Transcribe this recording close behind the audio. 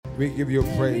We give you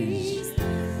praise.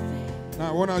 Now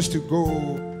I want us to go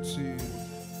to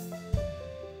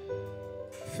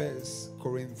 1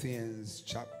 Corinthians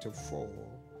chapter 4.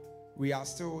 We are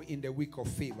still in the week of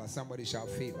favor. Somebody shout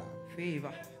favor.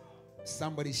 Favor.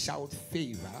 Somebody shout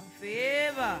favor.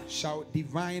 Favor. Shout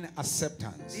divine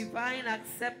acceptance. Divine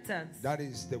acceptance. That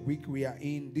is the week we are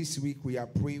in. This week we are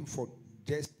praying for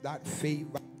just that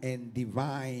favor and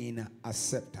divine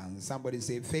acceptance. Somebody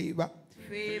say favor.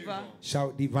 Favor.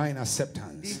 Shout divine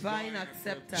acceptance. Divine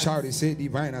acceptance. Shout it, say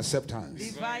divine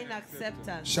acceptance. Divine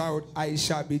acceptance. Shout, I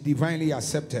shall be divinely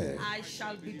accepted. I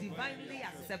shall be divinely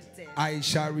accepted. I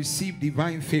shall receive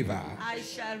divine favor. I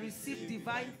shall receive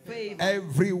divine favor.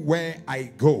 Everywhere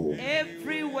I go.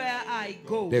 Everywhere I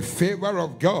go. The favor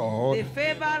of God. The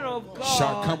favor of God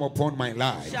shall come upon my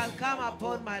life. shall come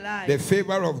upon my life. The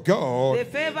favor of God. The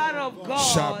favor of God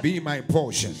shall be my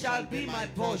portion. shall be my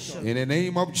portion. In the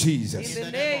name of Jesus. In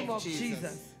the name of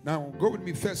Jesus. Now go with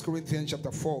me, 1 Corinthians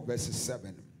chapter 4, verses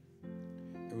 7.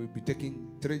 And we'll be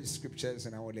taking 3 scriptures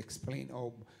and I will explain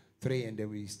all 3 and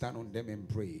then we stand on them and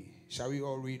pray. Shall we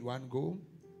all read one go?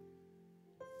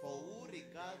 For who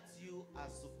regards you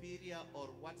as superior, or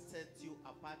what sets you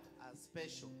apart as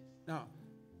special? Now,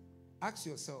 ask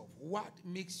yourself, what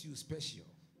makes you special?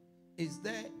 Is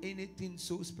there anything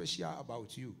so special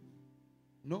about you?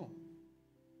 No.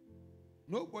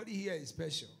 Nobody here is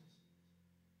special.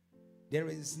 There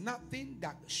is nothing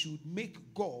that should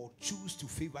make God choose to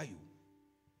favor you.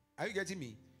 Are you getting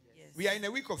me? Yes. We are in a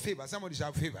week of favor. Somebody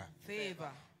shout favor. Favor.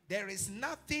 There is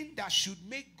nothing that should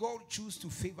make God choose to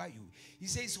favor you. He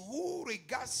says, who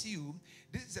regards you?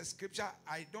 This is a scripture.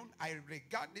 I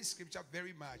regard this scripture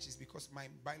very much. It's because my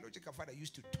biological father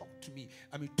used to talk to me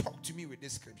with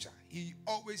this scripture. He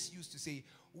always used to say,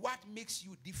 what makes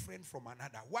you different from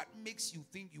another? What makes you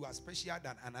think you are special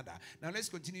than another? Now let's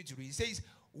continue to read. He says,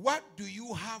 what do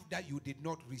you have that you did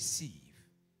not receive?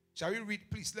 Shall we read,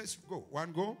 please? Let's go.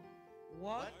 One go.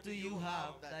 What do you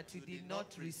have that you did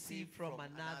not receive from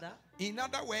another? In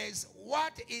other words,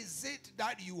 what is it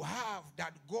that you have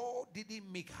that God didn't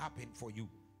make happen for you?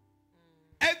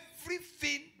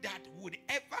 Everything that would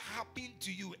ever happen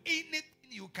to you, anything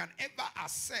you can ever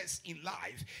access in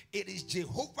life, it is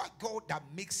Jehovah God that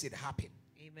makes it happen.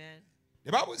 Amen.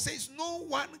 The Bible says no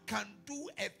one can do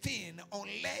a thing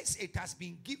unless it has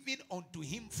been given unto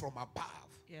him from above.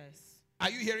 Yes. Are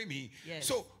you hearing me? Yes.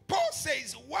 So Paul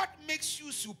says, what makes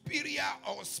you superior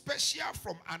or special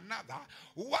from another?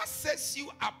 What sets you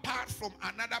apart from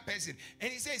another person?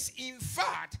 And he says, in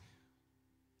fact,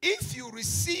 if you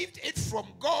received it from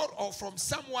God or from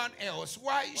someone else,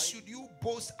 why should you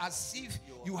boast as if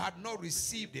you had not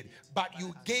received it, but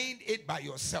you gained it by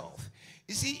yourself?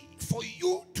 You see, for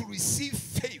you to receive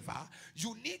favor,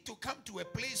 you need to come to a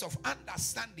place of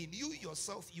understanding you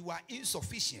yourself, you are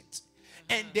insufficient.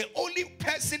 And the only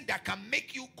person that can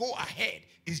make you go ahead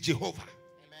is Jehovah.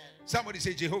 Amen. Somebody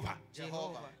say Jehovah.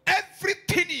 Jehovah.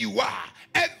 Everything you are,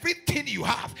 everything you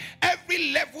have,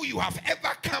 every level you have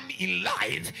ever come in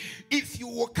life, if you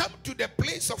will come to the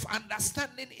place of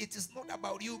understanding, it is not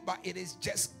about you, but it is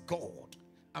just God.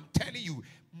 I'm telling you,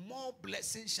 more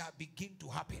blessings shall begin to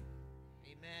happen.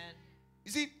 Amen.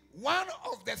 You see, one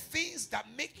of the things that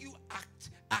make you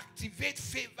activate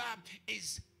favor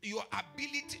is your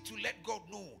ability to let God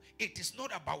know it is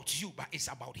not about you, but it's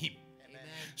about him. Amen.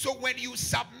 So when you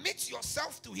submit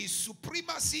yourself to his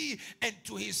supremacy and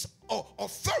to his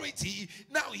authority,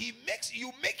 now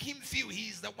you make him feel he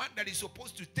is the one that is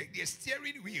supposed to take the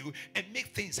steering wheel and make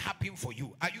things happen for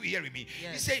you. Are you hearing me?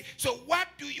 Yes. He say, so what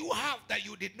do you have that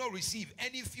you did not receive?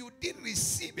 And if you did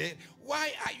receive it,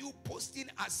 why are you posting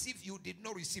as if you did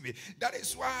not receive it? That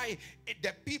is why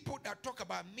the people that talk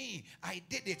about me, I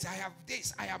did it, I have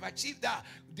this, I have achieved that,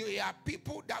 they are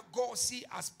people that God see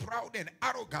as proud and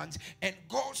arrogant, and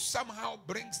God somehow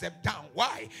brings them down.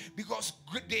 Why? Because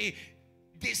they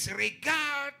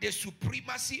disregard the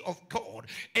supremacy of God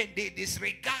and they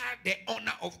disregard the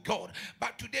honor of God.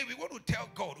 But today we want to tell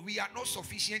God we are not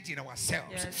sufficient in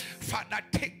ourselves. Yes. Father,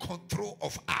 take control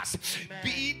of us. Amen.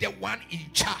 Be the one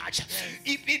in charge. Yes.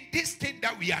 Even this thing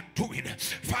that we are doing,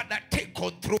 Father, take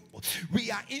control.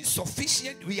 We are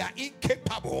insufficient. We are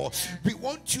incapable. We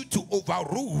want you to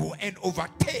overrule and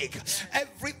overtake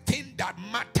everything that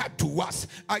matters to us.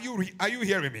 Are you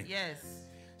hearing me? Yes.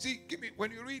 See, give me,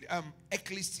 when you read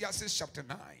Ecclesiastes chapter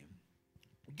 9,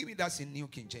 give me that's in New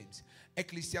King James.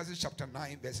 Ecclesiastes chapter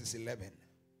 9 verses 11.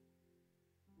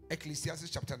 Ecclesiastes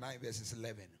chapter 9 verses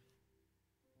 11.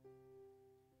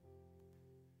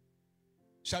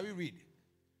 Shall we read?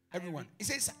 Everyone. It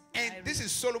says, And this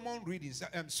is Solomon reading.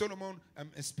 Solomon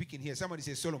speaking here. Somebody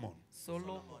say Solomon.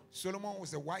 Solomon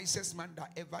was the wisest man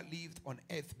that ever lived on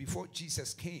earth before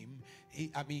Jesus came.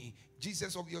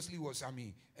 Jesus obviously was,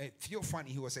 a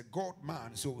theophany. He was a God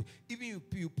man. So even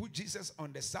if you put Jesus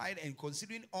on the side and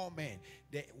considering all men,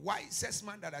 the wisest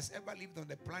man that has ever lived on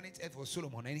the planet earth was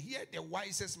Solomon. And here the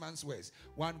wisest man's words.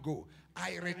 One go.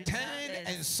 I returned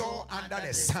and saw under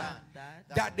the sun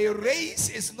that the race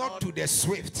is not to the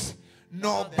swift,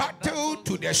 nor battle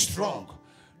to the strong,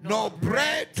 nor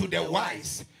bread to the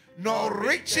wise, nor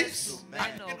riches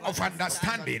of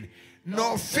understanding,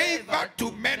 nor favor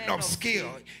to men of skill.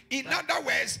 In other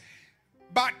words,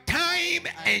 but time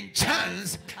and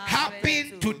chance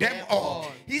happen to them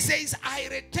all. He says, I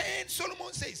returned.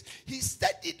 Solomon says, he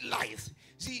studied life.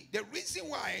 See, the reason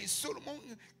why Solomon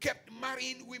kept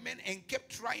marrying women and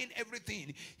kept trying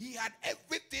everything, he had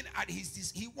everything at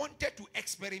his, he wanted to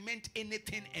experiment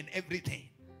anything and everything.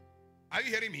 Are you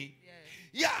hearing me? Yes.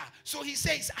 Yeah. So he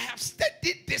says, I have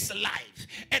studied this life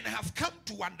and have come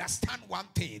to understand one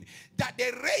thing, that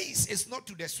the race is not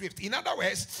to the swift. In other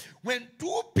words, when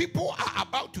two people are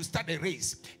about to start a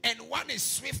race and one is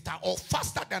swifter or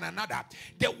faster than another,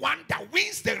 the one that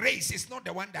wins the race is not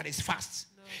the one that is fast.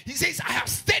 He says, I have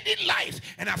studied life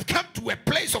and I've come to a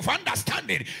place of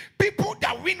understanding. People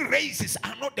that win races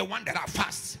are not the ones that are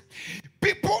fast.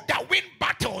 People that win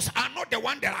battles are not the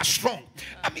ones that are strong.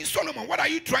 Solomon, what are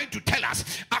you trying to tell us?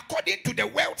 According to the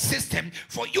world system,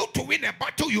 for you to win a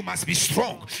battle, you must be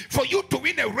strong. For you to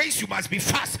win a race, you must be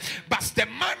fast. But the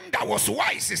man that was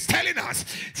wise is telling us,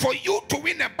 for you to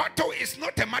win a battle is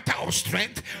not a matter of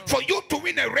strength. For you to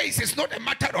win a race is not a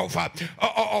matter of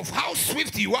how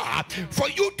swift you are. For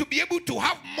you to be able to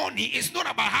have money is not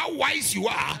about how wise you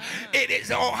are. It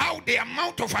is or how the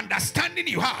amount of understanding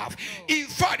you have. In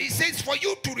fact, he says for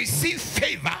you to receive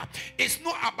favor, it's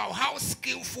not about how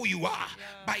skillful you are,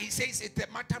 but he says it's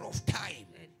a matter of time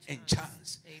and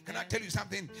chance. Amen. Can I tell you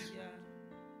something? Yeah.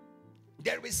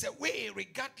 There is a way,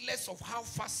 regardless of how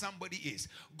fast somebody is,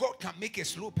 God can make a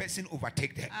slow person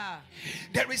overtake them.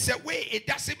 There is a way, it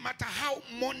doesn't matter how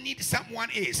moneyed someone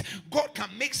is, God can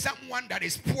make someone that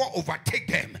is poor overtake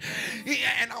them.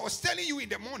 And I was telling you in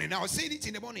the morning, I was saying it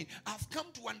in the morning, I've come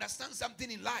to understand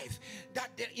something in life, that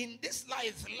in this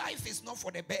life, life is not for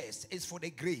the best, it's for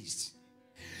the grace.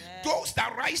 Those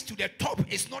that rise to the top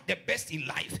is not the best in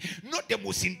life, not the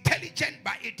most intelligent,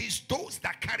 but it is those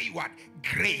that carry what?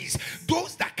 Grace.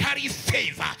 Those that carry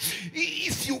favor.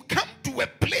 If you come to a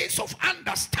place of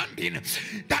understanding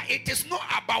that it is not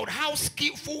about how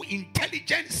skillful,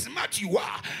 intelligent, smart you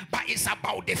are, but it's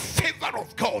about the favor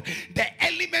of God, the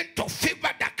element of favor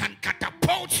that can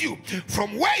catapult you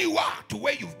from where you are to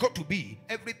where you've got to be,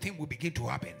 everything will begin to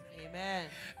happen. Amen.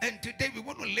 And today we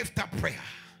want to lift up prayer.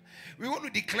 We want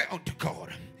to declare unto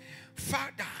God,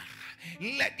 Father,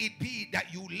 let it be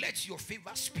that you let your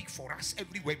favor speak for us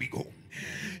everywhere we go.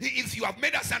 If you have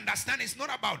made us understand, it's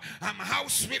not about how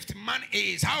swift man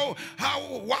is, how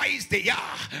wise they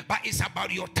are, but it's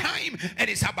about your time and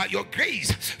it's about your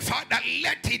grace. Great. Father,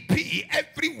 let it be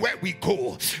everywhere we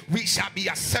go, we shall be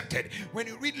accepted. When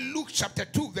you read Luke chapter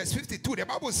 2 verse 52, the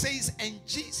Bible says, and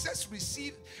Jesus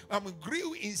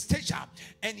grew in stature,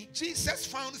 and Jesus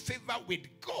found favor with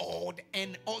God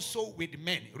and also with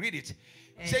men. Read it.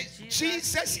 Says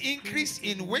Jesus increased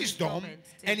in wisdom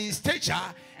and in stature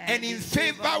and in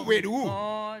favor with who?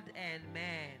 God and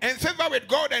man. And favor with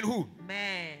God and who?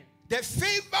 Man. The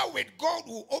favor with God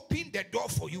will open the door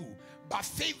for you, but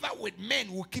favor with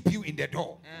men will keep you in the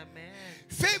door. Amen.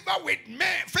 Favor with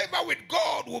men, favor with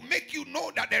God will make you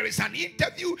know that there is an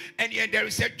interview and there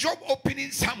is a job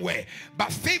opening somewhere.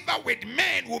 But favor with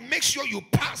men will make sure you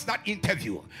pass that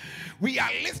interview. We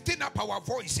are lifting up our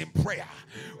voice in prayer.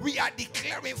 We are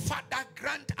declaring, Father,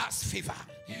 grant us favor.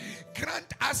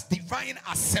 Grant us divine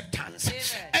acceptance.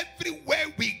 Amen. Everywhere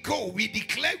we go, we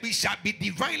declare we shall be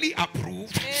divinely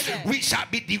approved. Amen. We shall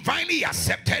be divinely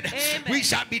accepted. Amen. We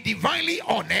shall be divinely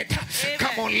honored. Amen.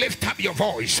 Come on, lift up your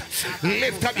voice.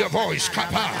 Lift up your voice.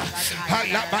 Kapa.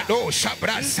 Halabado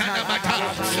Shabra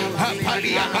Sanamata.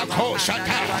 Hapalia Bako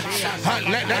Shata.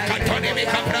 Halena Katonemi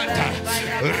Kapranta.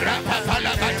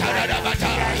 Rapapala Batara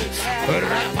Bata.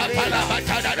 Rapapala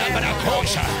Batara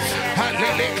Brakosha.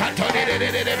 Halele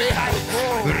Katone.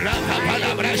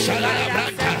 Rapapala Brashala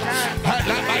Branta.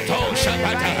 Halabato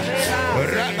Shabata.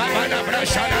 Rapapala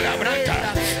Brashala Branta.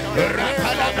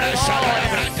 Rapala Brashala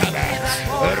Branta.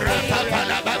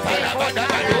 Rapapala Bapala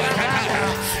Badaduata.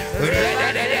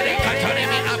 Redade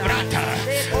Katonemi Abranta.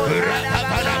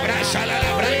 Rapapala Brashala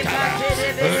Branta.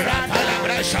 Rapala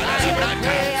Brashala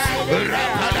Branta.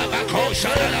 Rapala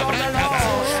Bakosha Branta.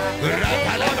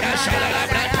 Rapala Brashala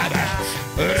Branta.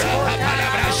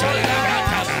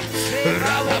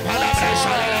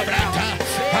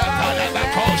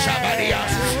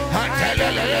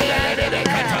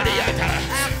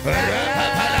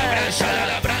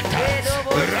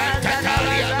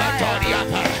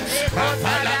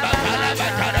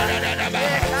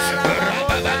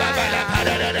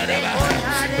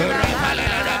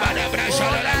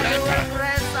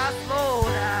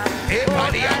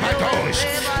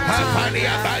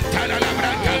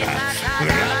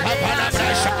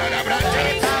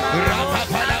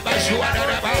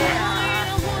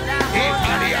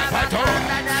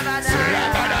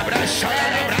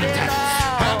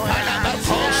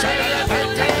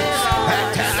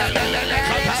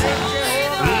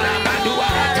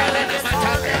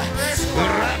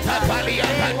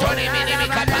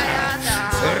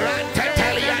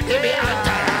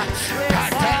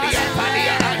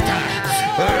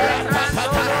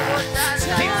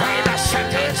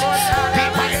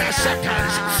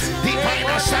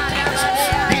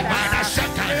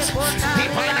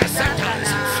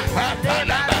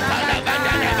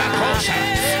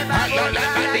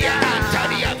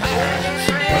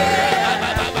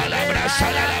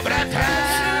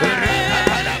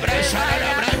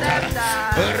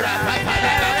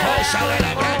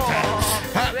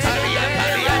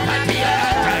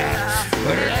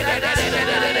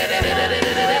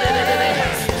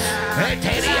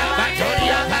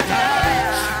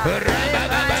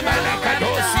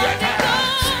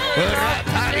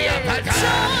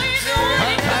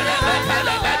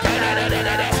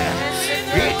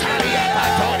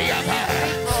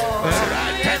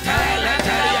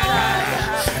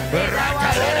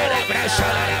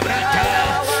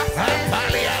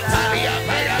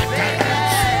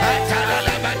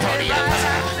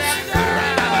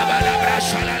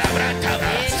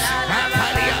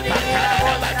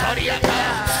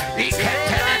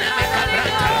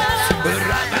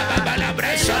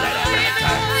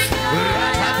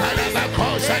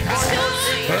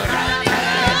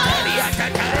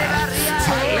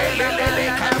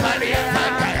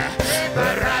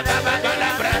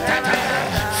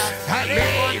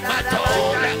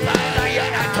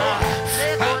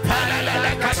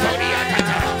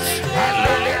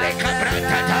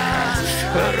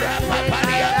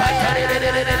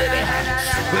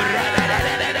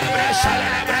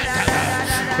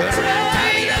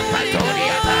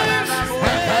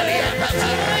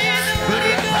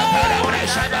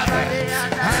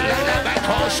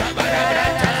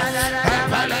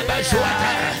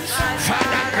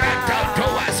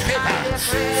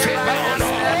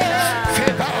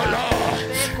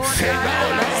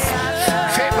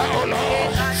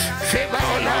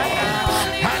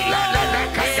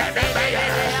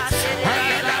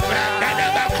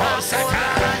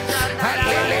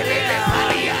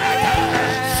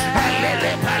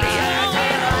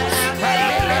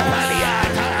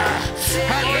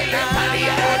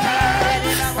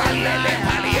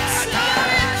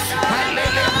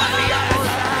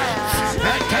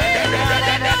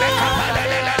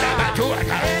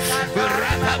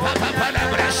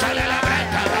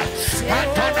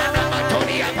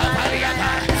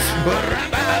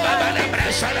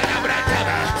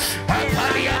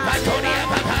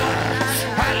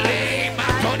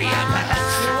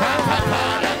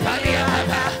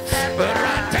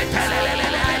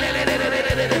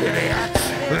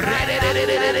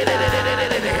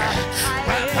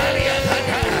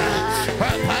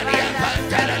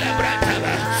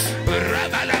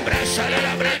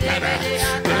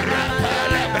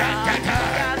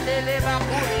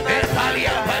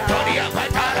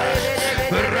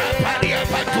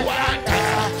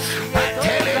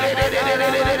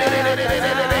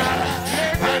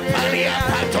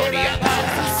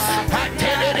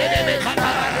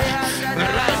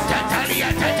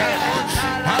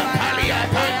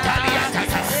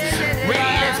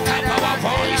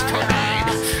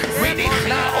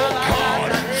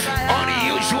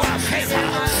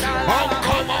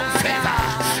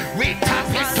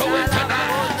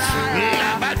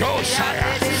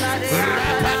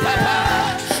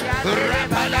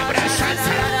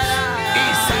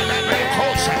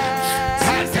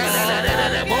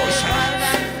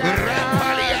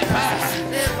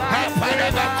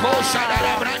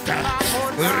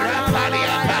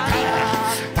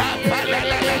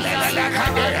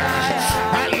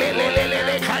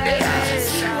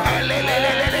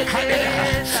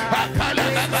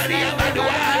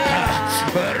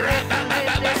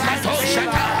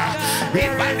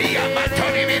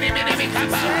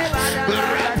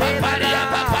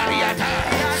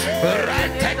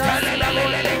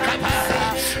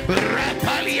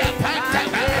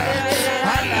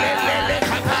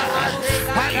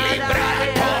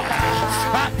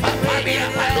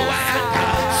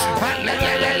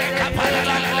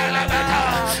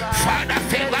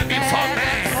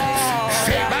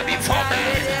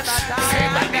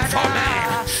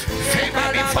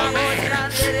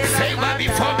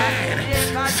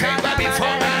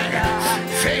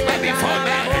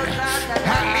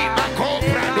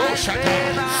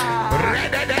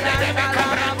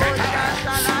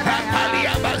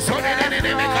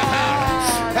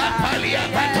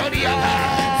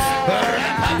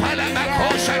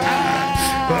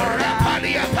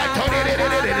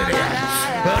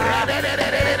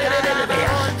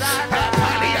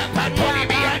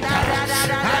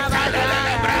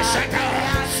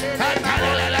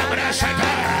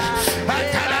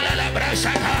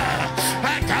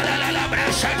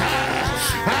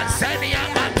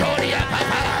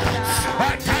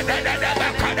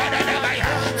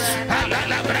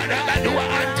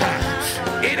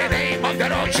 In the name of the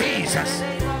Lord Jesus.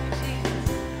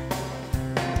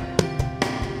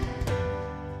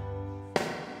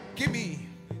 Give me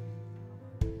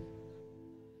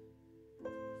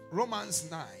Romans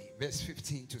 9, verse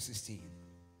 15 to 16.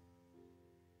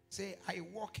 Say, I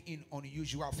walk in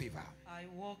unusual favor. I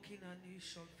walk in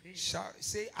unusual favor.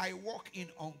 Say, I walk in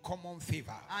uncommon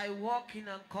favor. I walk in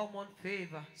uncommon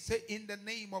favor. Say, in the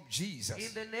name of Jesus.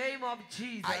 In the name of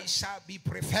Jesus. I shall be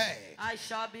preferred. I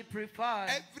shall be preferred.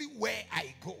 Everywhere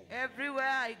I go. Everywhere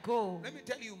I go. Let me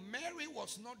tell you, Mary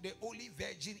was not the only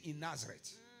virgin in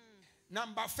Nazareth.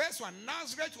 Number first one,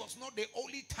 Nazareth was not the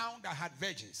only town that had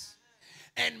virgins.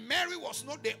 And Mary was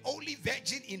not the only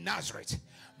virgin in Nazareth.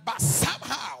 But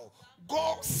somehow,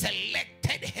 God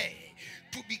selected her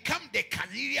to become the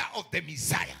carrier of the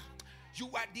Messiah. You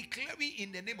are declaring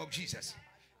in the name of Jesus.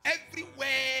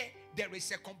 Everywhere there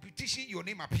is a competition, your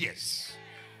name appears.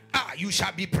 You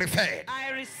shall be preferred.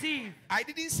 I receive. I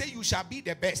didn't say you shall be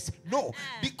the best. No,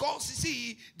 because you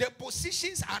see, the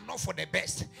positions are not for the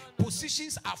best.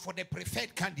 Positions are for the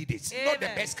preferred candidates, not the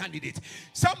best candidate.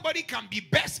 Somebody can be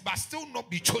best but still not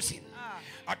be chosen.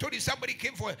 I told you somebody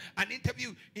came for an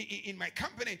interview in my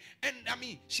company, and I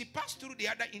mean, she passed through the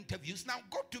other interviews. Now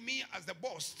got to me as the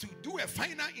boss to do a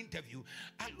final interview.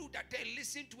 I looked at her,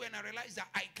 listened to her, and I realized that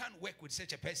I can't work with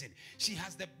such a person. She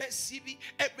has the best CV.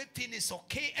 Everything is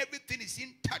okay. Everything is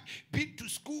intact. Been to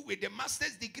school with a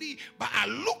master's degree. But I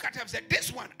look at her and said,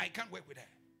 this one, I can't work with her.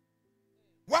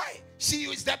 Why? She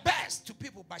is the best to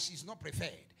people, but she's not preferred.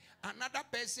 Another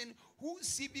person whose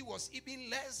CV was even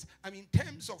less, in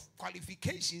terms of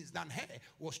qualifications than her,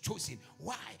 was chosen.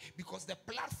 Why? Because the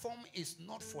platform is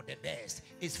not for the best,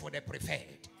 it's for the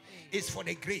preferred. It's for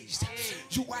the grace.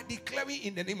 You are declaring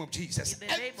in the name of Jesus.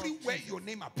 Everywhere your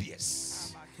name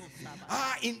appears.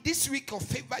 In this week of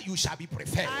favor, you shall be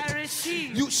preferred. I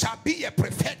receive. You shall be a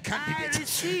preferred candidate. I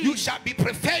receive. You shall be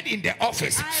preferred in the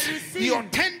office. I receive. Your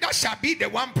tender shall be the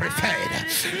one preferred.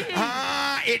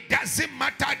 It doesn't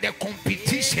matter the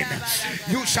competition.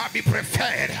 You shall be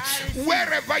preferred.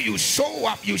 Wherever you show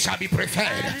up, you shall be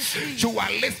preferred. You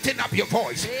are lifting up your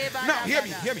voice. Now, hear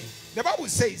me, hear me. The Bible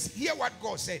says, hear what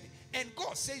God said. And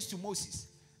God says to Moses,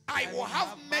 I will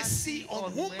have mercy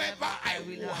on whomever I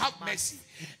will have mercy.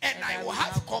 And I will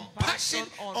have compassion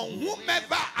on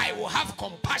whomever I will have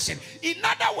compassion. In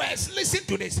other words, listen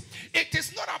to this. It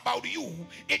is not about you.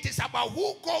 It is about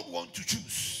who God wants to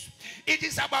choose. It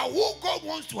is about who God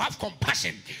wants to have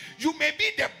compassion. You may be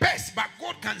the best, but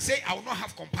God can say, I will not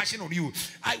have compassion on you.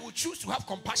 I will choose to have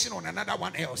compassion on another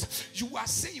one else. You are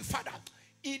saying, Father,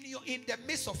 in the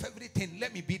midst of everything,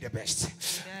 let me be the best.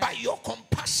 Yes. By your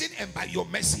compassion and by your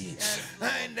mercy. Yes.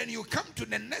 And then you come to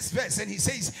the next verse and he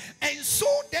says, and so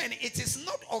then it is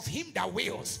not of him that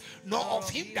wills, nor of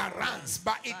him that runs,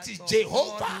 but it is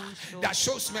Jehovah that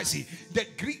shows mercy. The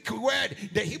Greek word,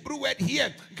 the Hebrew word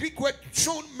here, Greek word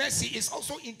shown mercy is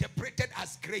also interpreted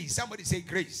as grace. Somebody say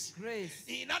grace. Grace.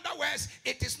 In other words,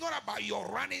 it is not about your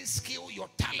running skill, your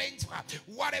talent,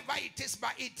 whatever it is,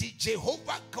 but it is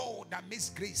Jehovah God that makes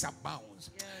grace abounds.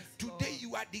 Yes, today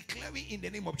you are declaring in the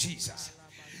name of Jesus,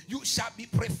 you shall be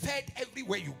preferred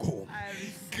everywhere you go.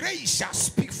 Grace shall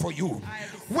speak for you.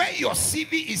 Where your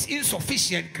CV is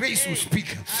insufficient, grace will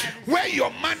speak. Where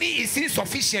your money is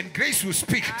insufficient, grace will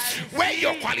speak. Where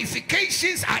your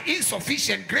qualifications are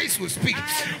insufficient, grace will speak.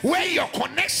 Where your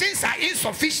connections are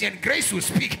insufficient, grace will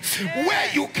speak. Where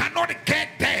you cannot get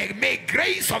there, may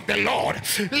grace of the Lord,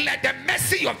 let the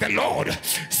mercy of the Lord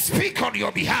speak on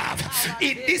your behalf.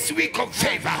 In this week of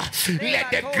favor,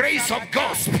 let the grace of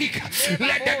God speak.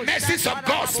 Let the mercies of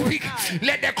God speak.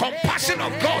 Let the compassion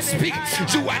of God speak.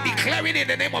 You are declaring in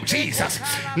the name of Jesus.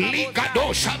 In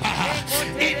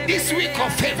this week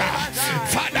of favor,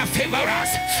 Father, favor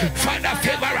us. Father,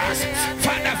 favor us.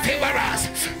 Father, favor us.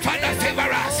 Father,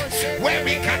 favor us. Where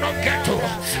we cannot get to.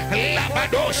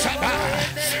 Labado Shaba.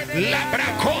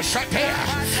 Labrako Shatea.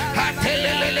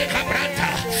 Hatelele Cabranta.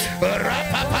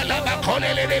 Rapapalaba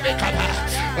Kolele Kaba.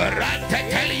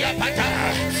 Rantetelia Pata.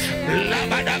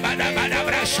 Labada Bada Bada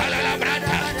Shalala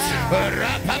Branta,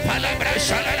 Rapa Palabra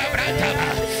Shalala Branta,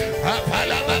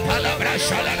 Apalaba Palabra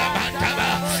Shalala Branta,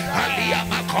 Alia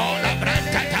Macola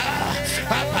Brantata,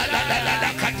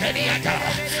 Apalala Cateniata,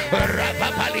 Rapa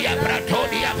Palia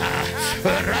Bratonia,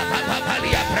 Rapa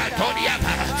Palia Bratonia,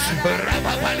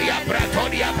 Rapa Palia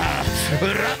Bratonia,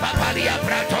 Rapa Palia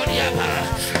Bratonia,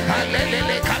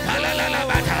 Alele Capala la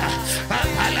Bata,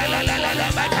 Apalala la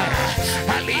Bata,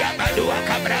 Alia Badua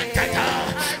Cabrantata.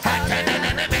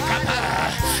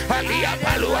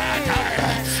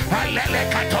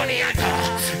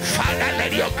 Father,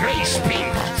 let your grace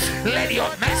speak. Let your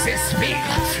message speak.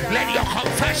 Let your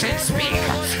confession speak.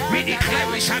 We declare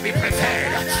we shall be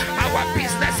preferred. Our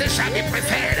businesses shall be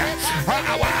preferred.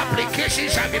 Our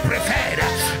applications shall be preferred.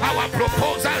 Our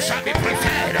proposal shall be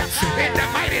preferred. In the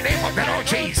mighty name of the Lord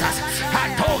Jesus.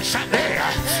 Hato Shamea,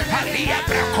 Alia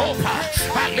Bracopa,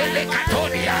 Alele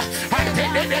Catonia,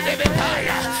 Atene de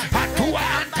Betaya, Atua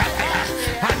Antapaya,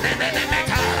 Anene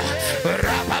Meta,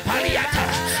 Rapa Paliata,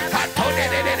 Atone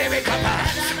de Becapa,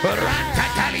 Ranta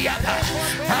Taliapa,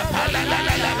 Apala la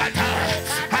Lavata,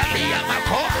 Alia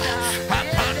Macoa,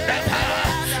 Apandapa,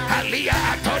 Alia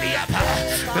Atoniapa,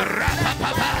 Rapa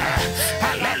Papa,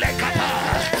 Alele Capa,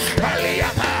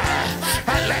 Aliapa,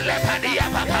 Alele Padia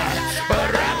Papa,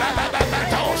 Rapa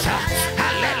Babatosa,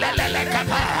 Alele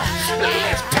Capa.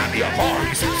 Lift up your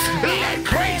voice, let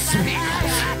grace speak,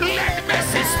 let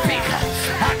mercy speak.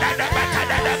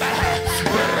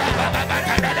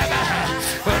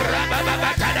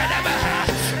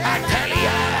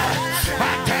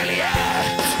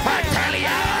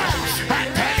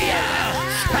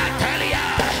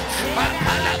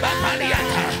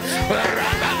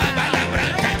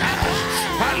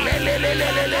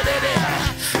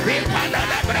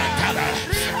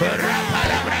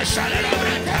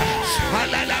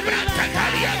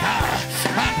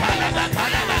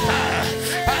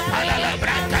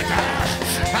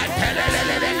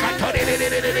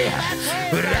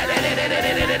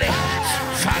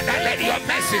 Father, let your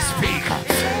mercy speak.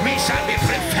 We shall be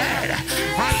prepared.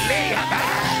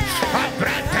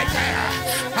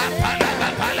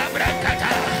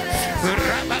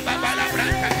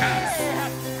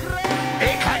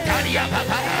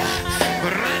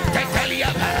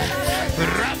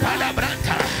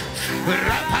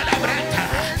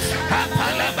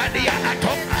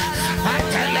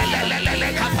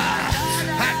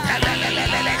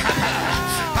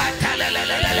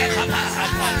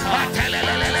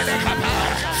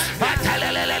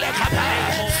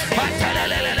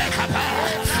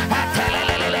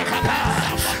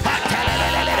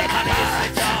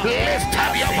 Lift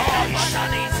up your voice.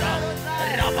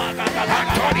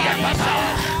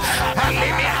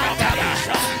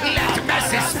 Let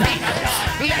mercy speak.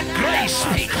 Let grace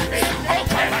speak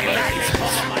over my life,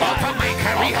 over my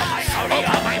career,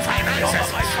 over my finances,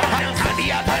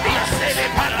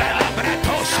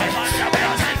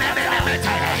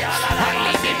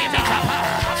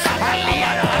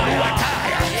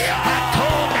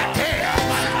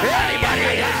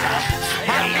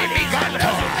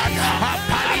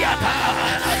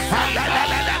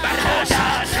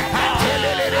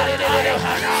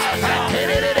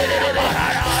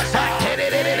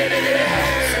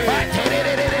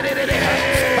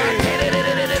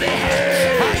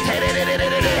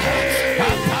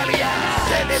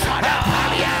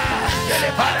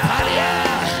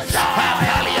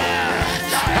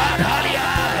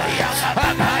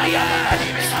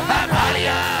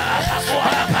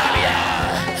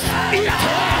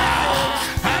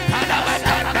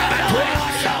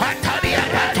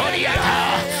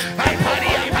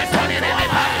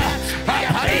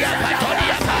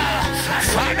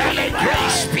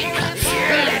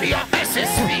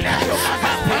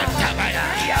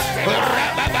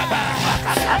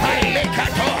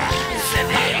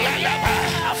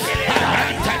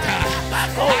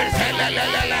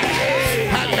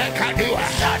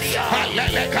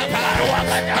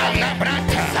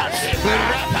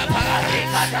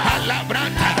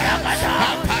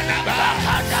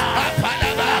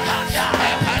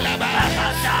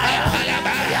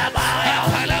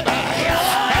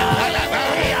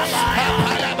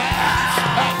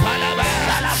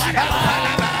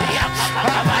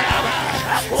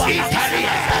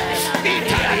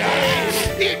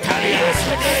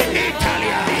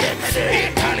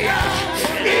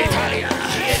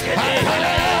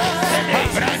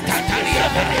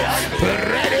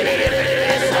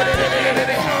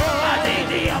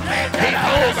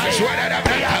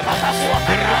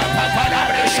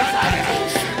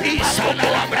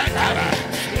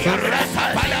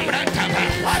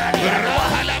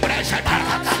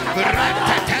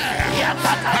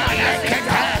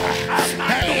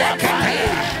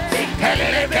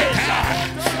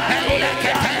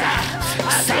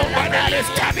 Somebody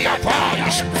lift up your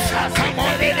voice. Come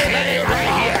on, declare it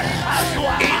right here.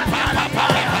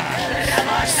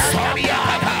 Sonia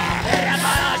Papa.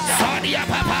 Sonia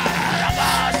Papa. Sonia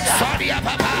Papa. Sonia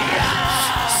Papa.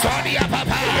 Sonia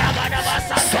Papa.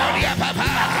 Sonia Papa. Sonia Papa.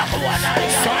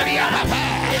 Sonia Papa.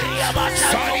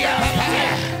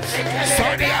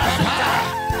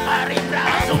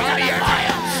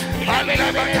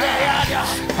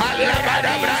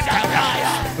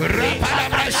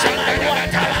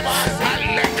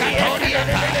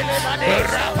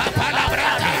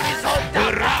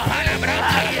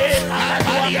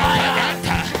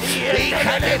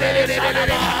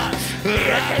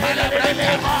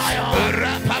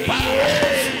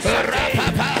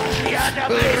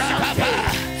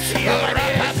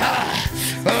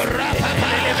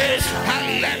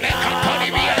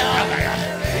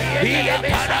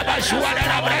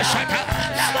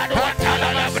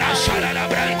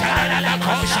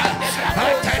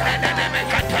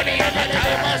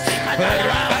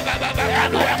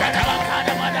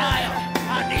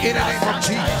 In the name of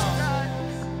Jesus.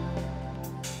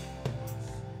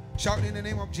 Shout in the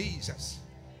name of Jesus.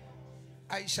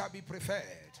 I shall be preferred.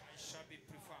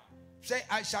 Say,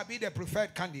 I shall be the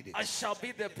preferred candidate. I shall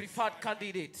be the preferred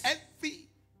candidate. Every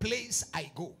place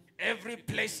I go. Every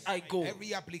place I go.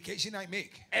 Every application I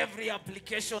make. Every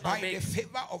application by I make. By the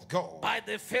favor of God. By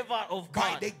the favor of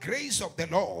God. By the grace of the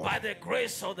Lord. By the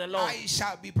grace of the Lord. I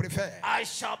shall be preferred. I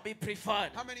shall be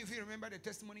preferred. How many of you remember the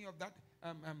testimony of that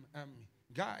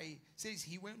guy? Says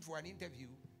he went for an interview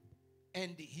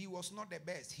and he was not the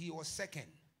best. He was second.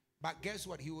 But guess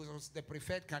what? He was the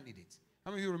preferred candidate.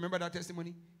 How many of you remember that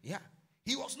testimony? Yeah.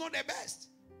 He was not the best,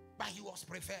 but he was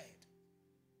preferred.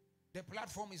 The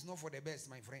platform is not for the best,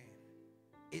 my friend.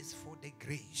 It's for the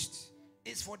grace.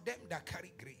 It's for them that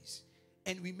carry grace.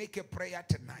 And we make a prayer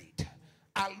tonight.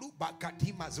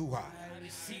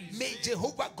 May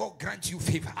Jehovah God grant you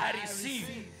favor. I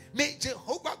receive. May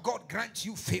Jehovah God grant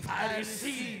you favor. I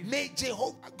receive. May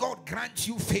Jehovah God grant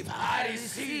you favor. I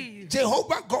receive.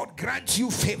 Jehovah God grant you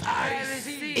favor. I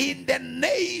receive. In the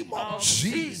name of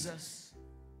Jesus.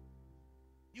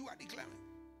 You are declaring.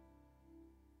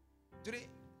 Today,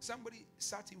 somebody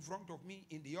sat in front of me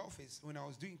in the office when I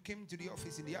was came to the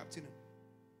office in the afternoon.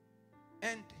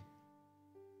 And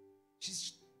she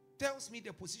tells me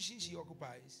the position she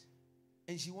occupies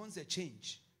and she wants a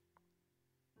change.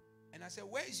 And I said,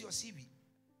 where is your CV?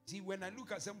 See, when I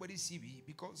look at somebody's CV,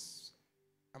 because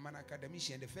I'm an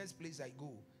academician, the first place I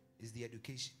go is the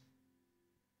education.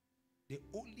 The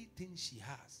only thing she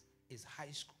has is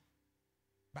high school.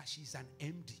 But she's an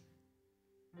MD.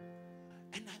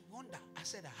 And I wonder, I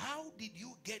said, how did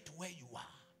you get where you are?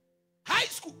 High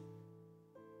school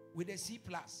with a C+,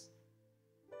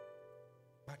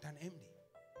 but an MD.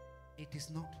 It is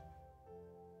not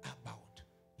about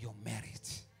your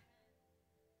merit.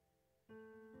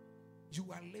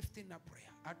 You are lifting up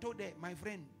prayer. I told her, my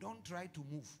friend, don't try to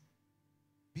move.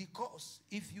 Because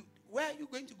where are you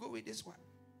going to go with this one?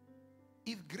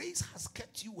 If grace has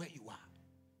kept you where you are,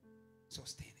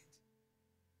 sustain it.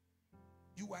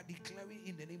 You are declaring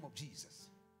in the name of Jesus,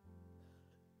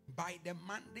 by the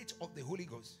mandate of the Holy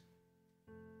Ghost.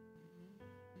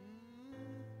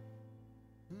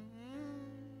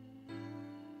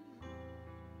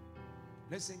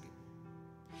 Let's sing it.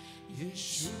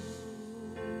 Yeshua.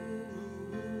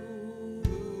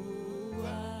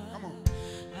 Come on.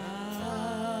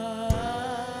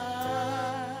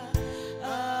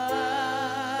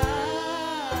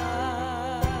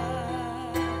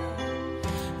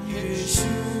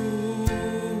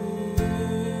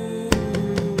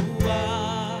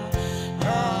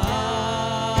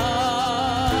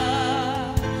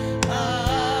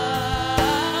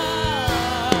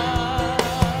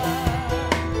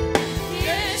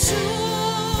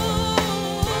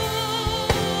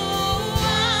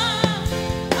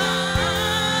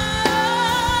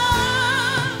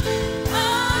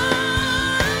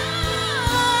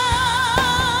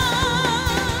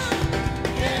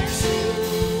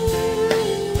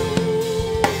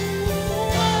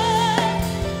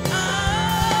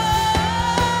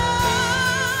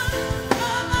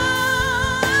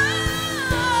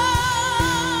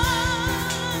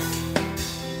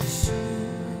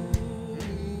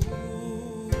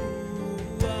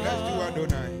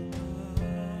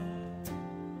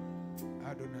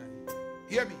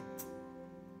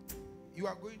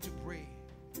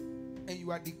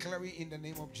 Declaring in the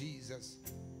name of Jesus,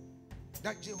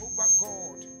 that Jehovah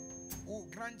God will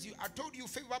grant you. I told you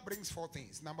favor brings 4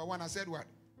 things. Number 1, I said what?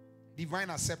 Divine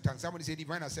acceptance. Somebody say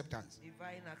divine acceptance.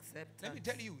 Divine acceptance. Let me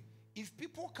tell you, if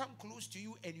people come close to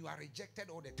you and you are rejected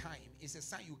all the time, it's a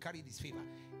sign you carry this favor.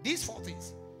 These 4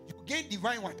 things. You gain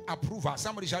divine what? Approval.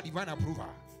 Somebody shout divine approval.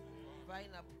 Divine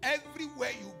approval.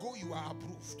 Everywhere you go, you are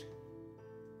approved.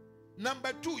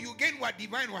 Number 2, you gain what?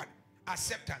 Divine what?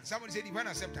 Acceptance. Somebody say divine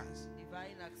acceptance.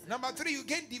 Divine acceptance. Number 3, you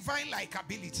gain divine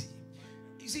likability.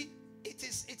 You see, it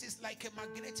is like a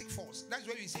magnetic force. That's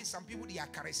why you say some people, they are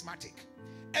charismatic.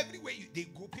 Everywhere they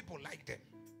go, people like them.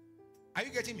 Are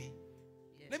you getting me?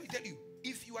 Yes. Let me tell you,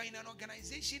 if you are in an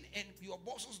organization and your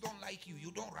bosses don't like you,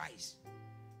 you don't rise.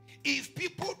 If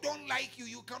people don't like you,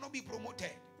 you cannot be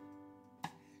promoted.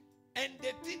 And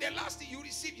the last thing you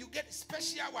receive, you get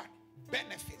special what?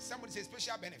 Benefits. Somebody say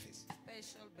special benefits.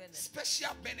 Special benefits.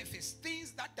 Special benefits.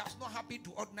 Things that does not happen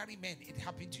to ordinary men, it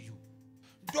happens to you.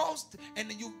 Doors, and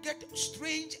then you get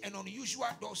strange and unusual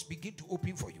doors begin to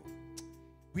open for you.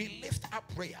 We lift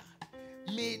up prayer.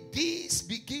 May these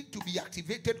begin to be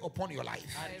activated upon your life.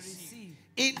 I receive.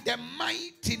 In the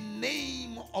mighty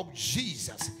name of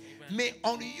Jesus. Amen. May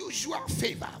unusual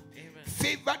favor. Amen.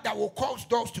 Favor that will cause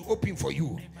doors to open for you.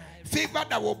 Amen. Favor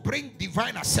that will bring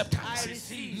divine acceptance. I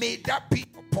receive. May that be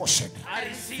your portion. I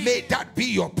receive. May that be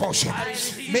your portion. I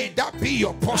receive. May that be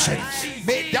your portion.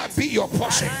 May that be your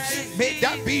portion. May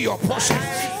that be your portion.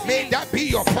 May that be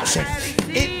your portion.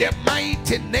 In the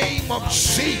mighty name of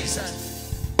Jesus.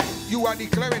 You are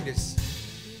declaring this.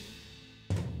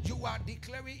 You are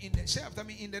declaring in the, say after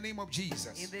me, in the name of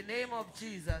Jesus. In the name of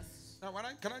Jesus. Now,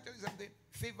 can I tell you something?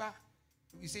 Favor,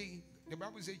 you see, the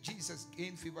Bible says Jesus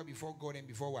gained favor before God and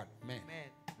before what? Men.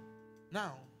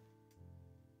 Now,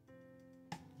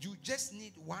 you just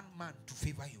need one man to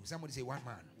favor you. Somebody say one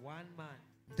man. One man.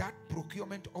 That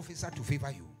procurement officer to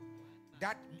favor you.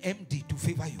 That MD to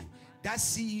favor you. That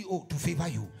CEO to favor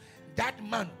you. That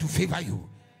man to favor you.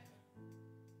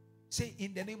 Say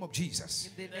in the name of Jesus.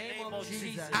 In the name of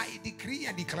Jesus. I decree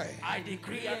and declare. I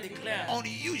decree and declare.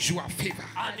 Unusual favor.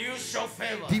 Unusual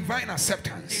favor. Divine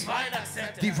acceptance. Divine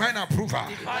acceptance. Divine approval.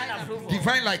 Divine approval.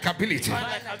 Divine likability. Divine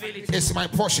likability. It's my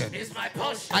portion. It's my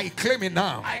portion. I claim it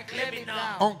now. I claim it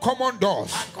now. Uncommon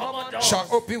doors. Uncommon doors shall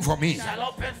open for me. Shall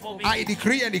open for me. I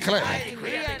decree and declare. I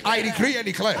decree and declare. I decree and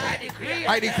declare. I decree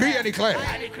I decree and declare.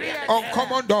 I decree and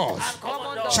Uncommon doors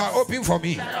Uncommon doors shall open for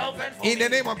me. shall open for In the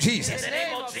me. name of Jesus. In the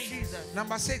name of Jesus.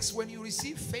 Number 6, when you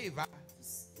receive favor,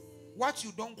 what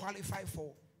you don't qualify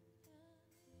for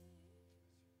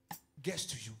gets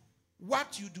to you.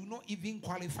 What you do not even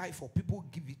qualify for, people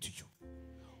give it to you.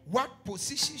 What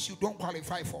positions you don't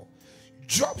qualify for,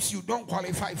 jobs you don't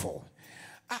qualify for,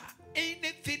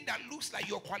 anything that looks like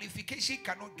your qualification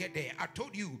cannot get there. I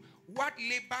told you, what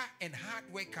labor and hard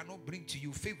work cannot bring to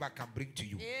you, favor can bring to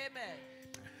you. Amen.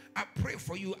 I pray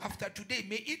for you after today.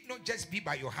 May it not just be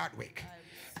by your hard work,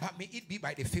 but may it be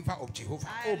by the favor of Jehovah.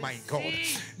 Oh my God.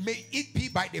 May it be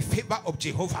by the favor of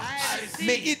Jehovah.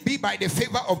 May it be by the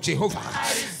favor of Jehovah.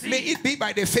 May it be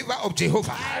by the favor of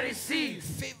Jehovah. I receive.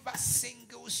 Favor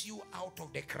singles you out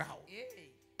of the crowd.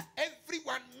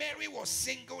 Everyone, Mary was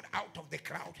singled out of the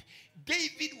crowd.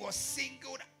 David was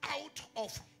singled out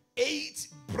of 8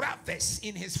 brothers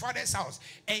in his father's house.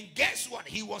 And guess what?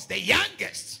 He was the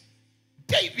youngest.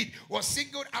 David was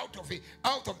singled out of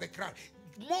the crowd.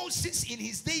 Moses in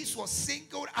his days was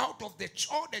singled out of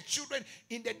all the children.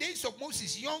 In the days of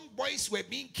Moses, young boys were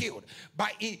being killed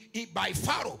by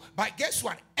Pharaoh. But guess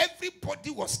what?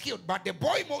 Everybody was killed. But the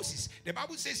boy Moses, the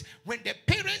Bible says, when the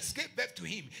parents gave birth to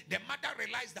him, the mother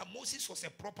realized that Moses was a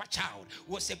proper child,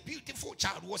 was a beautiful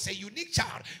child, was a unique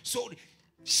child. So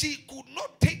she could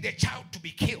not take the child to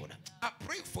be killed. I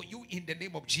pray for you in the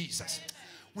name of Jesus.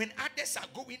 When others are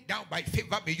going down by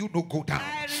favor, may you not go down.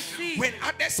 When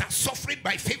others are suffering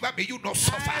by favor, may you not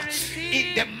suffer.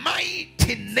 In the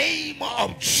mighty name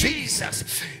of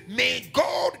Jesus, may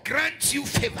God grant you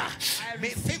favor. May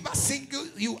favor single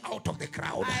you out of the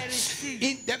crowd.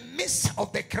 In the midst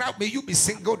of the crowd, may you be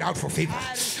singled out for favor.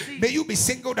 May you be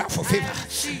singled out for favor.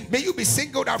 May you be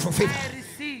singled out for favor.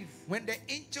 When the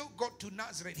angel got to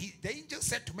Nazareth, the angel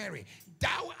said to Mary,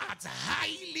 "Thou art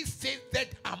highly favored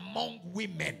among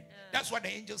women." That's what the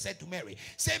angel said to Mary.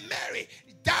 Say, Mary,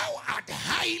 thou art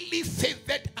highly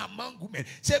favored among women.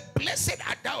 Say, blessed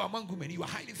art thou among women. You are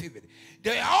highly favored.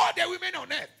 All the women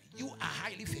on earth, you are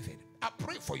highly favored. I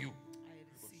pray for you.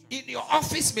 In your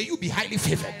office, may you be highly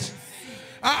favored.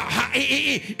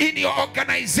 In your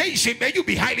organization, may you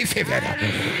be highly favored.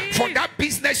 For that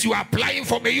business you are applying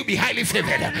for, may you be highly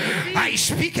favored. I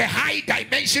speak a high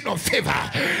dimension of favor,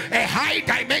 a high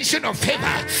dimension of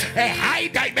favor, a high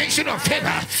dimension of favor,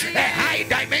 a high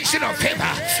dimension of favor,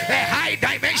 a high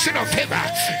dimension of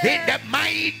favor, in the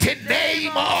mighty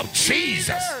name of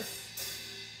Jesus.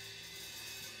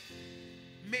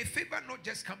 May favor not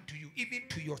just come to you, even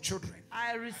to your children.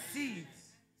 I receive.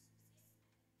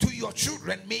 To your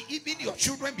children, may even your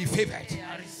children be favored.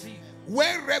 I receive.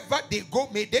 Wherever they go,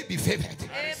 may they be favored.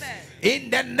 Amen. In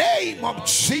the name of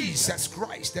Jesus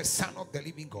Christ, the Son of the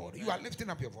living God. You are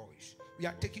lifting up your voice. We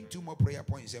are taking 2 more prayer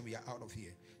points and we are out of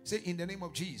here. Say, in the name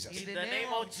of Jesus. In the name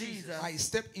of Jesus. I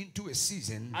step into a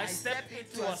season. I step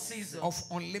into a season of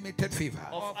unlimited favor.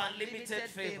 of unlimited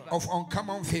favor. Of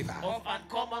uncommon favor. Of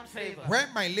uncommon favor. Where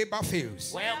my labor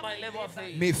fails, Where my labor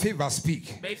fails, may favor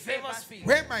speak. may favor speak.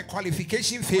 Where my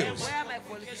qualification fails, Where my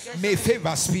qualifications may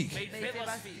favor speak. may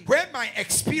favor speak. Where my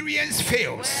experience Where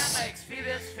fails, my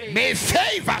experience fails, may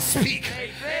favor speak. may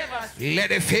favor speak. Let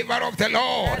the favor of the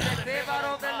Lord The favor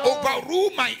of the Lord overrule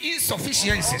my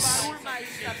insufficiencies. overrule my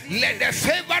insufficiency. Let the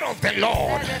favor of the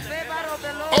Lord The favor of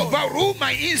the Lord overrule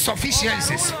my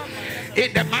insufficiencies.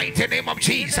 In the mighty name of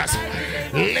Jesus,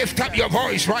 lift up your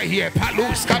voice right here.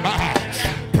 Palus kabaha,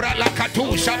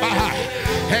 pralakatu shabaha,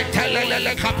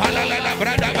 etelele kapalala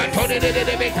brada batone de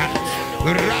beta,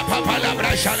 rapapala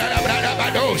brashala brada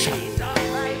badosha,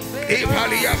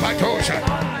 ipalia batosha,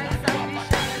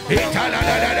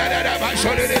 italala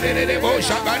basole de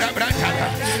bosha brada brata,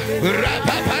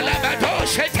 rapapala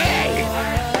badosha.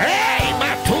 Hey,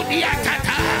 matudia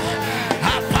tata,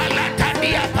 apalata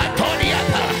dia patonia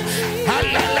pa,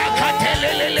 alala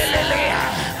katelelelelelea,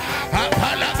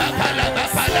 apala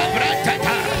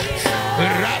brantata,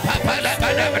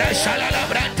 rapapala brashala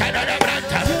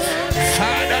branta.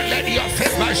 Father, let your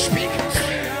favor speak.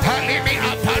 Halimi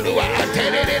apalua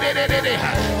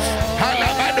atelelelelelea,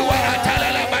 halabadua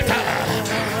atalala bata,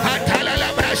 atalala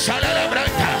brashala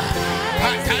branta,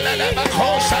 atalala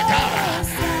bakosata.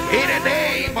 In the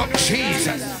name of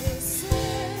Jesus.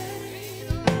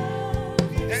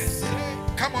 Yes.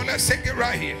 Come on, let's sing it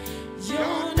right here.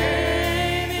 Your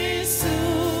name is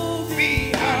to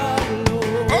Me.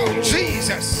 Oh,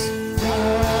 Jesus.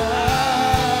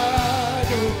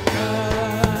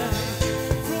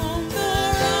 from the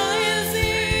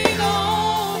rising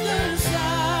of the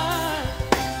sun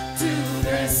to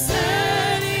the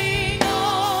setting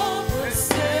of the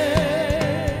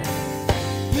same.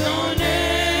 Your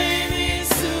name is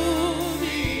to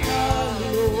be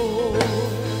hallowed.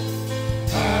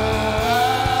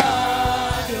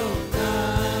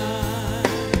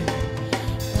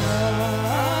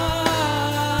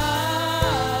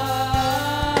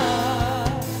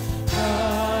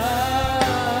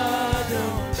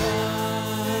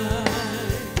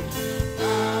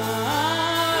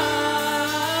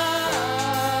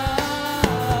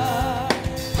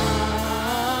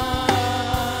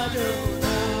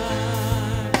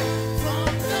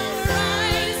 From the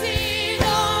rising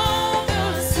of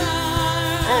the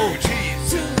sun Oh,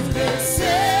 Jesus. to the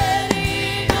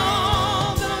setting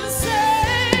of the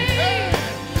same,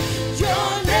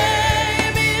 your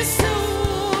name is to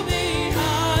be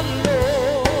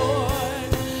hallowed,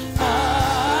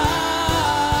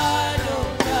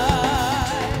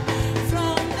 Adonai.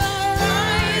 From the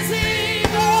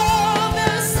rising of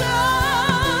the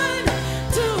sun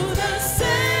to the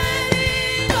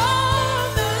setting of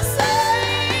the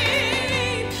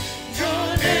same, your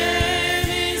name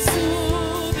is to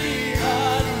be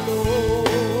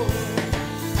hallowed,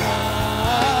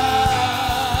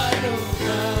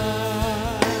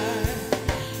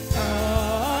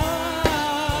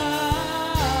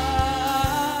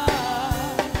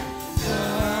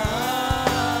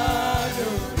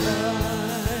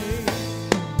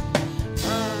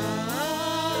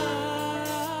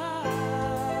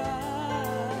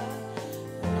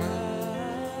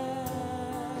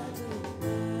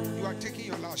 You are taking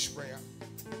your last prayer.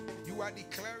 You are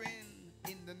declaring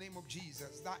in the name of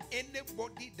Jesus that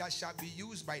anybody that shall be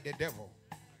used by the devil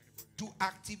to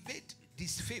activate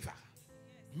disfavor,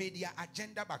 may their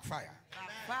agenda backfire.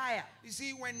 fire. You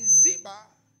see, when Ziba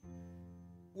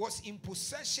was in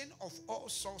possession of all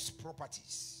Saul's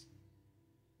properties,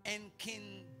 and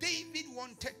King David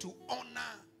wanted to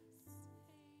honor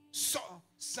Saul's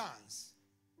sons,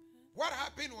 what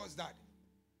happened was that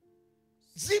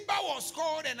Ziba was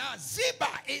called and asked, Ziba,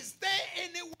 is there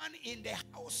anyone in the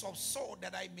house of Saul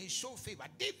that I may show favor?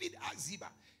 David asked Ziba.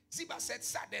 Ziba said,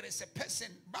 sir, there is a person,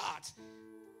 but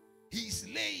he's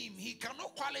lame. He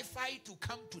cannot qualify to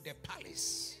come to the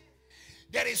palace.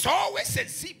 There is always a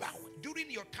Ziba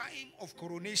during your time of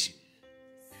coronation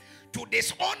to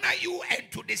dishonor you and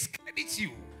to discredit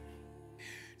you,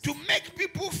 to make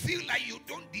people feel like you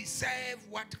don't deserve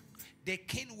what the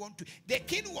king want to. The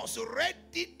king was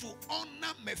ready to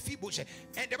honor Mephibosheth,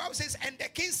 and the Bible says, and the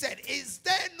king said, is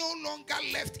there no longer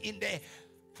left in the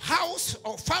house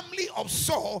or family of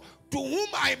Saul to whom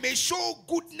I may show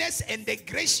goodness and the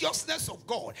graciousness of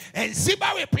God? And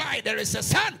Ziba replied, there is a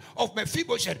son of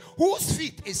Mephibosheth whose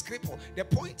feet is crippled. The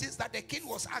point is that the king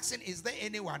was asking, is there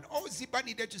anyone? All Ziba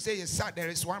needed to say is, sir, there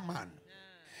is one man.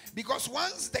 Because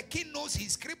once the king knows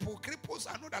he's crippled, cripples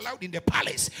are not allowed in the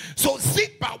palace. So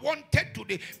Ziba wanted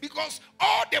to, because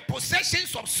all the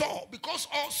possessions of Saul, because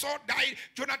all Saul died,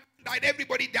 Jonathan died,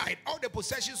 everybody died. All the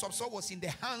possessions of Saul was in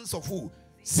the hands of who?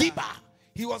 Ziba.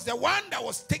 He was the one that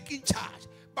was taking charge.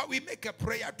 But we make a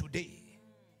prayer today.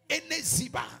 Any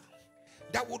Ziba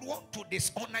that would want to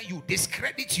dishonor you,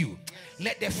 discredit you,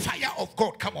 let the fire of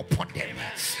God come upon them.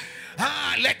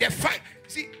 Let the fire.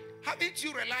 See, haven't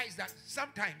you realized that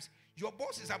sometimes your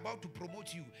boss is about to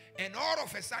promote you and all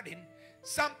of a sudden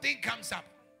something comes up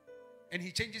and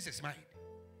he changes his mind?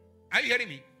 Are you hearing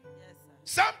me? Yes,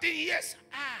 sir. Something, yes.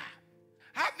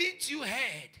 Haven't you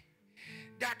heard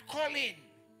that Colin,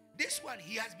 this one,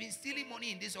 he has been stealing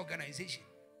money in this organization,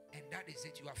 and that is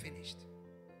it, you are finished.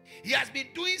 He has been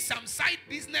doing some side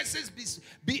businesses,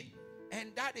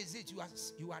 and that is it,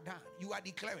 you are done. You are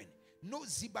declaring, no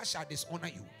Ziba shall dishonor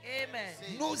you. Amen.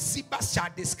 No Ziba shall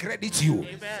discredit you.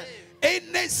 Amen.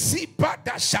 Any Ziba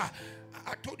that shall.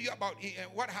 I told you about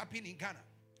what happened in Ghana.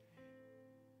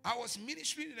 I was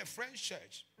ministering in a French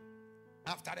church.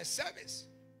 After the service,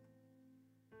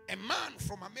 a man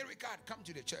from America had come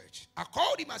to the church. I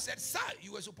called him. I said, sir,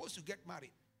 you were supposed to get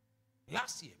married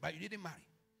last year, but you didn't marry.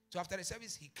 So after the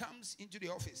service, he comes into the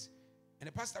office, and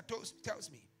the pastor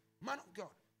tells me, man of God,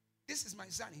 this is my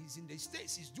son. He's in the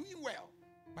States. He's doing well,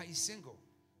 but he's single.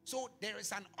 So there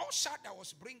is an usher that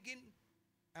was bringing,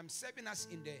 serving us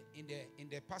in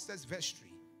the pastor's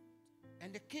vestry.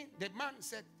 And the man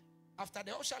said, after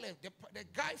the usher left, the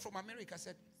guy from America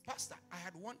said, Pastor, I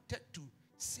had wanted to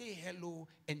say hello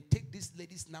and take this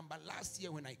lady's number last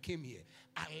year when I came here.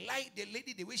 I liked the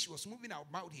lady, the way she was moving her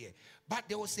mouth here. But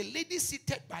there was a lady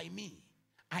seated by me.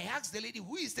 I asked the lady,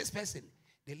 who is this person?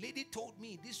 The lady told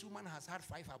me this woman has had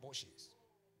 5 abortions.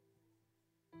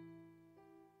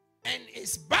 And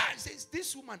it's bad. It says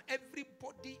this woman,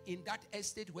 everybody in that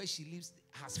estate where she lives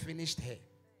has finished her.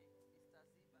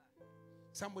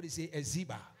 Somebody say a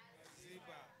Ziba.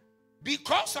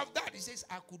 Because of that, he says,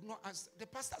 I could not answer. The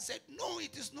pastor said, no,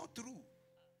 it is not true.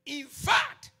 In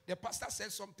fact, the pastor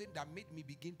said something that made me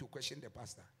begin to question the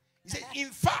pastor. He said, in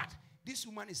fact, this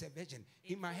woman is a virgin.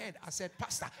 In my head, I said,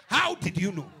 Pastor, how did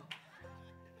you know?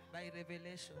 By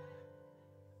revelation.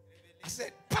 I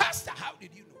said, Pastor, how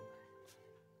did you know?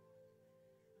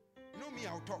 Know me,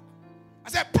 I'll talk. I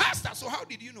said, Pastor, so how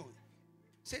did you know?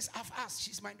 He says, I've asked.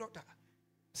 She's my daughter. I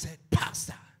said,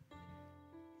 Pastor,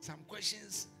 some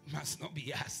questions must not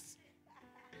be asked.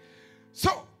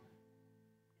 So,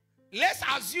 let's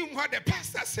assume what the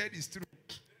pastor said is true.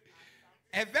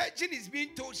 A virgin is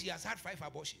being told she has had 5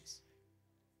 abortions.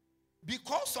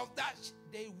 Because of that,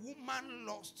 the woman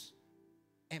lost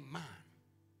a man.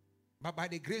 But by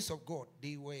the grace of God,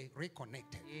 they were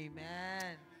reconnected.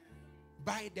 Amen.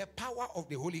 By the power of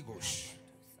the Holy Ghost.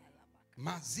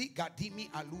 Mazigadimi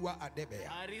alua adebeya.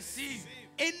 I receive.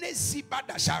 Any Ziba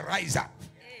that shall rise up.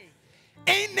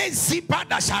 Any Ziba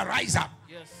that shall rise up.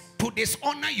 Yes. To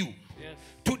dishonor you. Yes.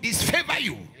 To disfavor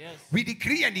you. Yes. We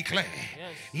decree and declare.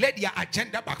 Yes. Let their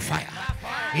agenda backfire.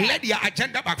 Let their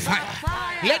agenda backfire.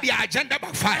 Let their agenda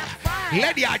backfire.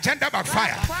 Let their agenda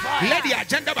backfire. Let their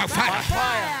agenda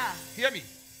backfire. Hear me.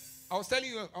 I was telling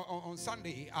you on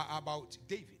Sunday about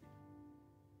David.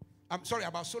 I'm sorry,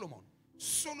 about Solomon.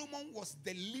 Solomon was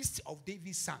the least of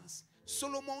David's sons.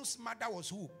 Solomon's mother was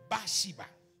who? Bathsheba.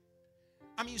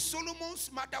 I mean,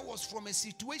 Solomon's mother was from a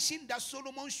situation that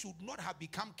Solomon should not have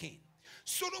become king.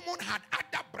 Solomon had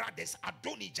other brothers,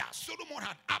 Adonijah. Solomon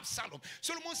had Absalom.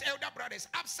 Solomon's elder brothers.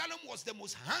 Absalom was the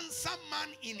most handsome man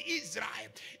in Israel,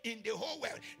 in the whole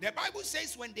world. The Bible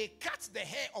says when they cut the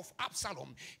hair of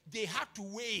Absalom, they had to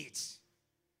wait.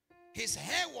 His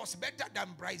hair was better than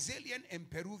Brazilian and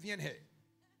Peruvian hair.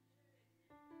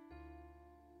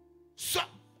 So,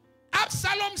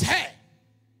 Absalom's hair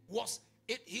was,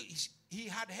 he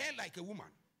had hair like a woman.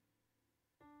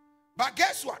 But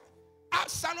guess what?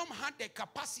 Absalom had the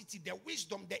capacity, the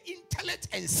wisdom, the intellect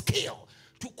and skill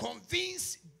to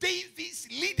convince David's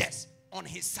leaders on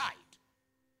his side.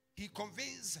 He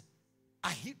convinced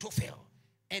Ahithophel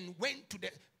and went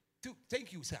to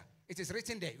thank you, sir. It is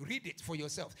written there. Read it for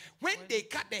yourself. When they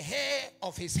cut the hair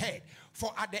of his head,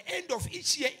 for at the end of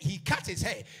each year he cut his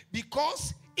hair,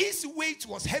 because his weight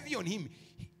was heavy on him.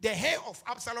 The hair of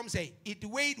Absalom said it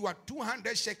weighed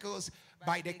 200 shekels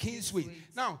by the king's weight.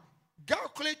 Now,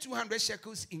 calculate 200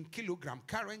 shekels in kilogram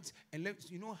current, and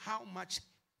let you know how much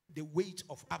the weight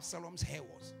of Absalom's hair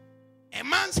was. A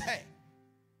man's hair.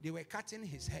 They were cutting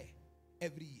his hair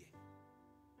every year.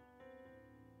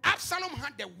 Absalom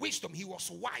had the wisdom. He was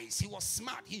wise. He was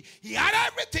smart. He had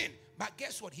everything. But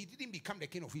guess what? He didn't become the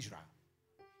king of Israel.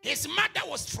 His mother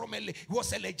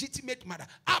was a legitimate mother.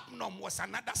 Absalom was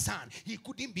another son. He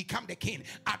couldn't become the king.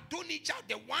 Adonijah,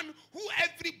 the one who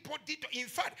everybody, in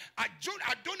fact,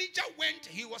 Adonijah went,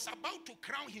 he was about to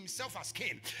crown himself as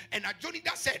king. And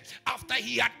Adonijah said, after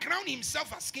he had crowned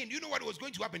himself as king, you know what was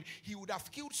going to happen? He would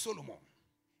have killed Solomon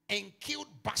and killed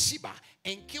Bathsheba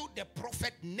and killed the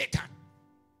prophet Nathan.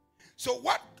 So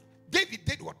what David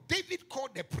did, what David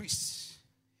called the priest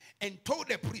and told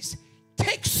the priest,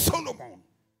 take Solomon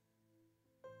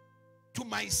to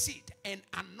my seat and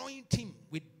anoint him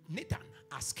with Nathan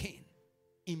as king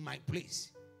in my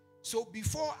place. So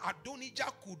before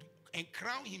Adonijah could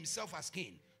crown himself as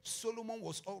king, Solomon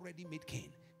was already made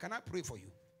king. Can I pray for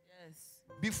you? Yes.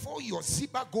 Before your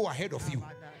Ziba go ahead of you,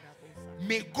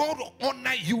 may God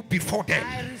honor you before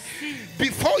them.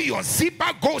 Before your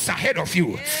Ziba goes ahead of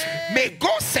you, may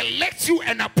God select you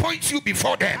and appoint you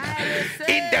before them.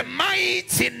 In the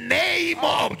mighty name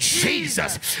of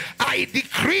Jesus, I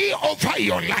decree over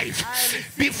your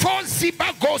life, before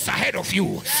Ziba goes ahead of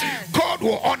you, God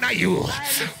will honor you.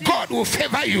 God will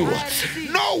favor you.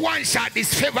 No one shall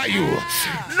disfavor you.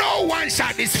 No one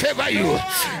shall disfavor you.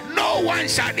 No one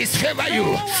shall disfavor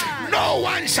you. No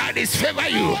one shall disfavor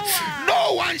you.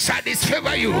 No one shall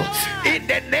disfavor you. In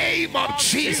the name of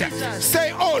Jesus.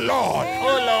 Say, oh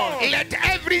Lord, let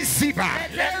every Ziba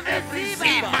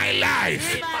in my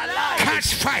life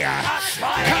catch fire,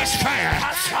 catch fire,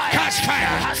 catch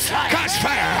fire, catch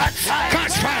fire,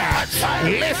 catch fire.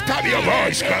 Lift up your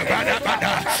voice.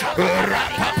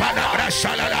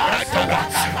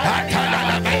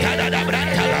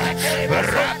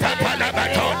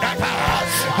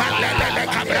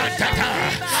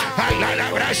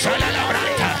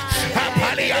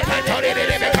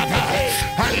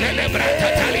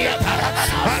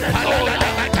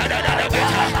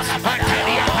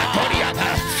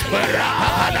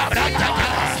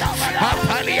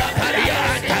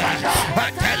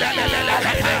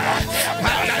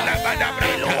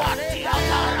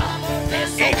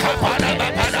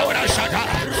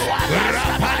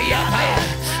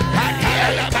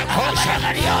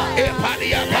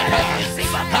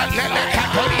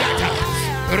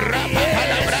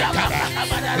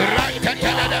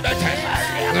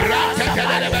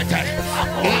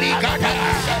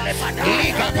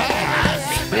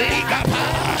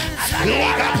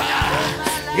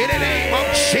 In the name of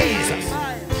Jesus,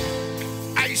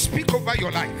 I speak over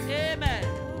your life. Amen.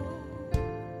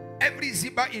 Every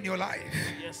Ziba in your life,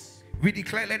 we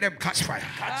declare, let them catch fire.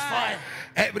 Catch fire.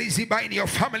 Every Ziba in your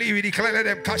family, we declare, let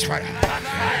them catch fire.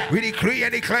 We decree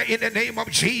and declare in the name of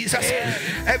Jesus,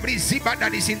 every Ziba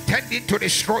that is intending to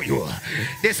destroy you,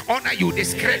 dishonor you,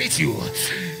 discredit you,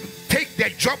 take the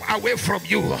job away from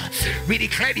you, we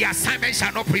declare the assignment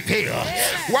shall not prevail.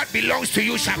 What belongs to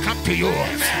you shall come to you.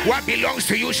 What belongs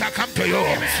to you shall come to you.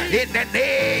 In the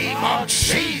name of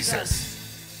Jesus,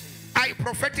 I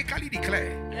prophetically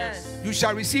declare, you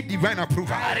shall receive divine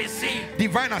approval,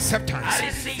 divine acceptance,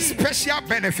 special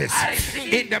benefits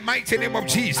in the mighty name of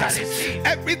Jesus.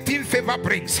 Everything favor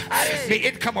brings, may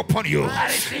it come upon you.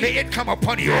 May it come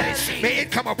upon you. May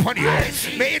it come upon you.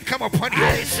 May it come upon you.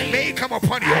 May it come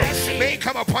upon you. May it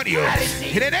come upon you.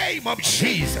 In the name of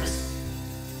Jesus,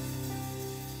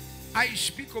 I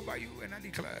speak over you and I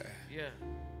declare.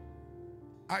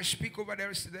 I speak over there.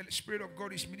 The Spirit of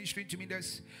God is ministering to me.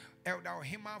 There's Elder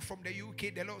Ohima from the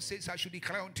UK. The Lord says I should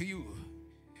declare unto you,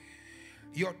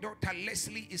 your daughter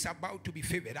Leslie is about to be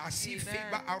favored. I see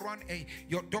favor around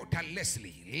your daughter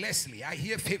Leslie. I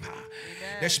hear favor.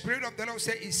 The Spirit of the Lord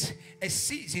says it's a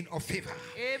season of favor.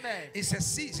 It's a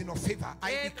season of favor.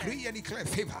 I decree and declare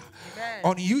favor.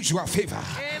 Unusual favor.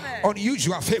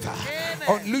 Unusual favor.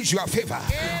 Unusual favor.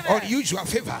 Unusual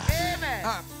favor.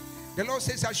 The Lord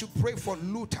says I should pray for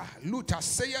Luther. Luther,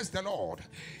 says the Lord,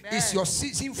 it's your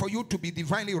season for you to be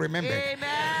divinely remembered.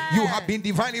 Amen. You have been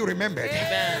divinely remembered.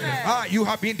 Amen. You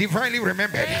have been divinely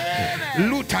remembered. Amen.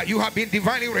 Luther, you have been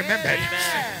divinely remembered.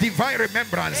 Amen. Divine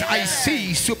remembrance. I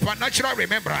see supernatural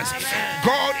remembrance. Amen.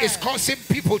 God is causing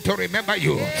people to remember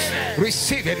you. Amen.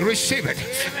 Receive it, receive it,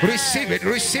 receive it,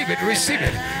 receive it, receive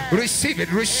it, receive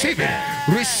it, receive it,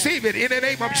 receive it in the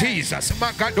name of Jesus.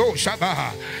 Magado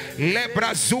Shabaha.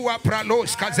 Lebrazua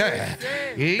pralos kaze.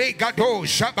 Legado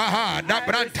Shabaha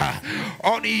Nabranta.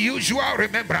 Unusual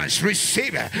remembrance.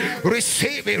 Receive it,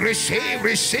 receive it, receive,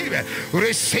 receive it,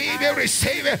 receive it,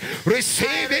 receive it,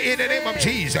 receive it in the name of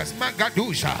Jesus.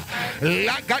 Magadusha.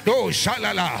 Lagado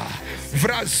Shalala.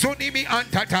 Vrazunimi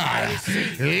Antata.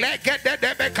 Legede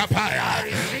Debe Kapaya.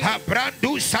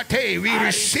 Abrandu Sate. We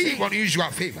receive unusual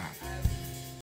favor.